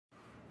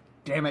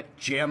damn it,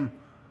 Jim.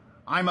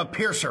 I'm a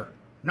piercer,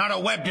 not a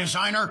web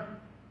designer.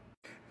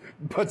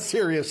 But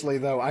seriously,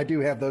 though, I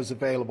do have those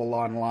available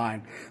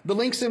online. The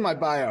link's in my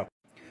bio.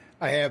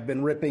 I have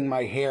been ripping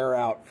my hair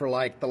out for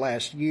like the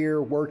last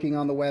year, working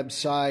on the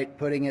website,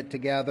 putting it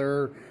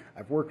together.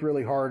 I've worked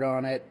really hard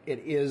on it.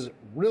 It is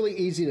really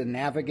easy to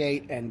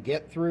navigate and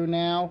get through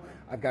now.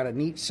 I've got a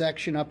neat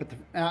section up at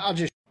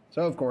the...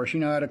 So, of course, you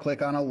know how to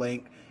click on a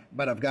link,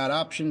 but I've got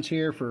options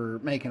here for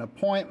making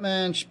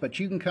appointments, but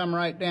you can come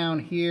right down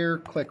here,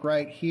 click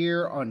right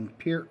here on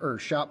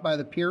Shop by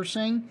the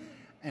Piercing,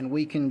 and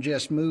we can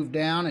just move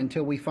down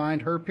until we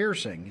find her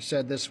piercing. You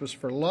said this was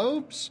for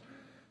lobes,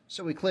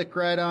 so we click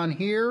right on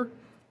here,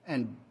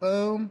 and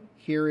boom,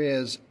 here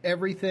is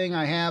everything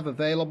I have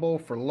available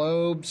for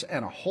lobes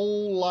and a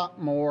whole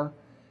lot more,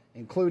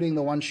 including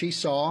the one she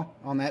saw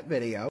on that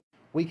video.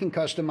 We can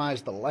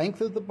customize the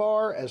length of the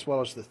bar as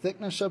well as the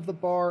thickness of the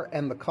bar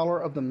and the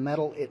color of the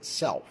metal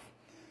itself.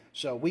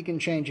 So we can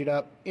change it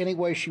up any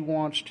way she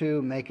wants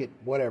to, make it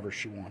whatever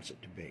she wants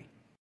it to be.